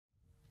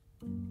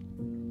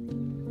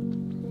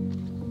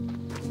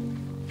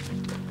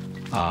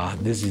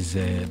This is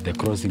the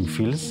crossing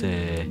fields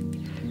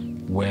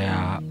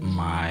where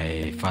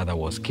my father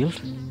was killed.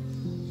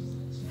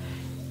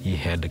 He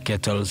had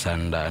cattle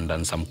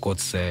and some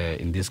goats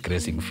in this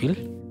grazing field.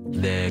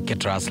 The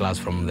cattle rustlers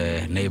from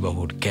the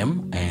neighborhood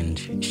came and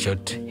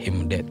shot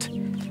him dead.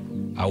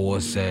 I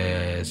was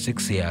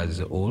 6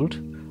 years old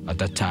at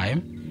that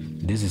time.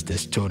 This is the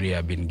story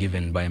I've been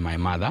given by my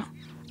mother,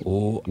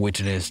 who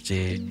witnessed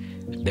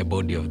the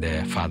body of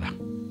the father,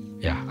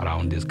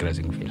 around this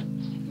grazing field.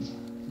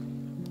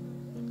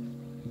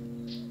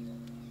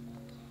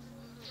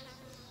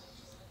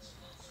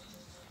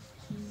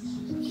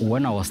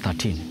 When I was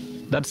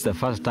 13, that's the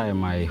first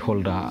time I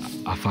hold a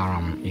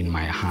firearm in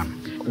my hand.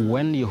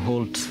 When you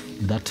hold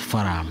that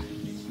firearm,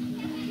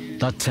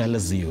 that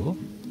tells you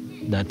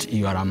that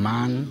you are a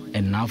man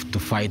enough to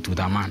fight with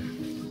a man.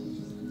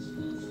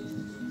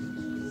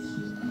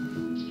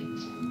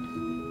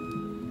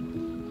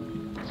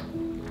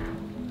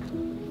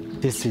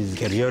 This is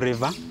Keriodalen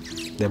River,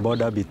 the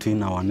border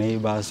between our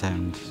neighbors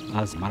and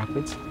us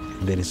Marakwits.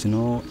 There is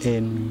no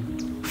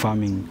any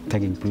farming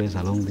taking place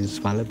along this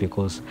valley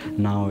because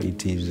now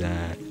it is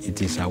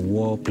a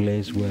war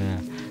place where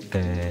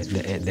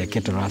the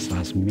cattle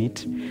rustlers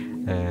meet.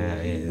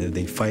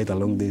 They fight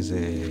along this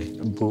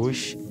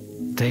bush.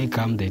 They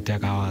come, they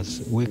take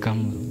ours. We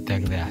come,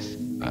 take theirs.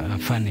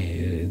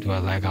 Funny, it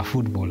was like a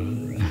football,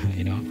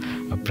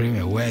 a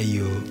premier where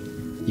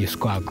you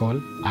score a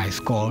goal. I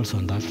score also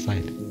on that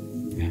side.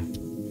 Yeah.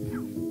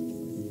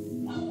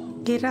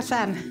 Kira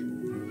sana,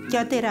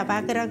 yo tira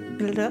bakira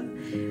kilo,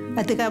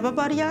 atika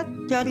babaria,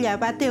 yo liya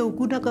bate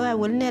ukuna ko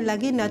awalne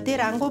lagi na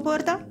tira angko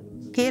porta,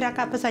 kira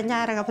kapasa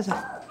nyara kapasa.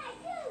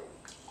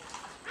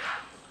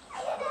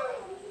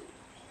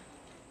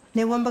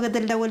 Ne wamba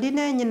kadal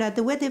dawaline ni na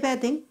tuweti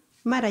betting,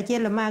 mara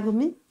jela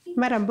magumi,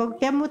 mara bok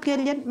kemut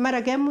kelian,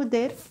 mara kemut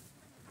der,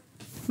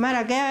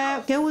 mara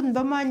ke un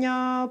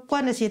bamanya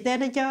pone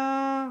sitene jo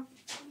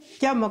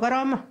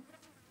makarama.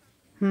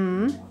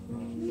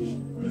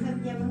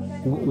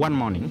 One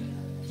morning,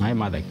 my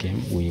mother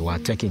came. We were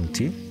taking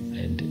tea,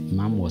 and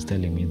Mom was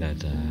telling me that,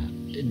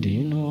 do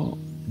you know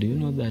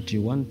that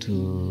you want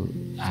to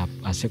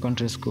a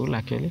secondary school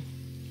actually?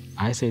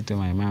 I said to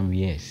my mom,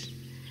 yes.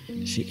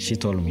 She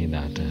told me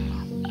that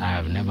I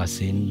have never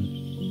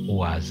seen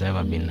who has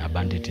ever been a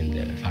bandit in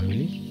the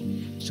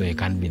family, so you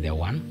can't be the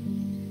one.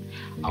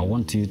 I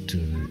want you to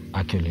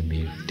actually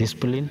be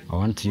disciplined. I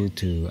want you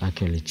to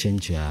actually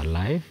change your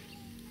life.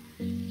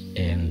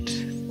 And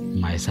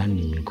my son,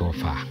 you will go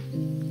far.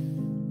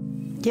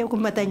 Dia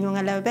kumata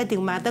nyunga la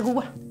betting mata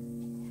kuwa.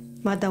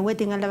 Mata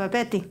wedding la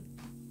betting.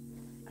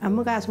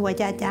 Amuga suwa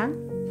jajang.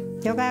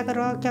 Joga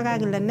karo joga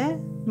gilane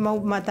mau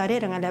mata re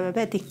la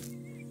betting.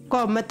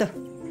 Ko mata.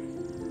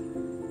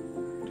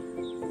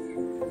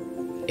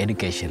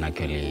 Education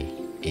actually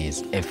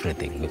is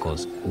everything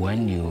because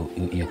when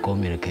you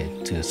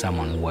communicate to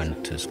someone who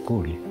went to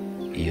school,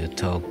 you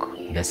talk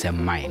the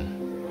same mind.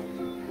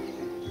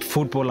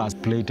 Football has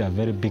played a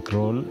very big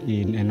role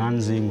in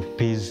enhancing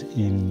peace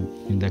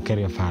in the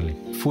Keriodalen Valley.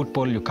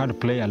 Football, you can't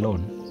play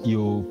alone.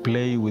 You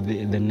play with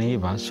the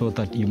neighbors so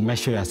that you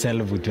measure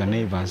yourself with your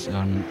neighbors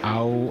on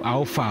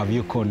how far have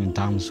you gone in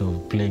terms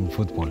of playing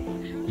football.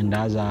 And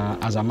as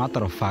a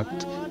matter of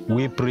fact,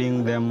 we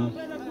bring them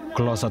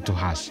closer to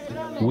us.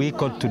 We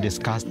got to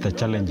discuss the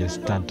challenges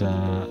that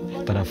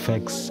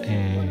affects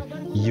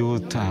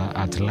youth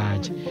at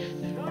large.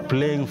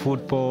 Playing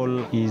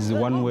football is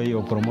one way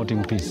of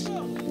promoting peace.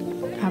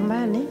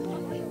 Amani,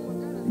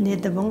 ni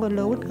tabongo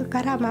lowut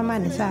karama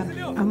amani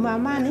sana.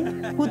 Amani,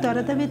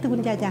 utara tabi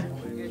tukun jaja.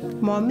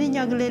 Mami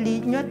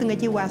nyagleli nyot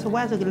ngaji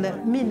wasu gile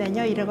mina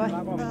nyoy rego.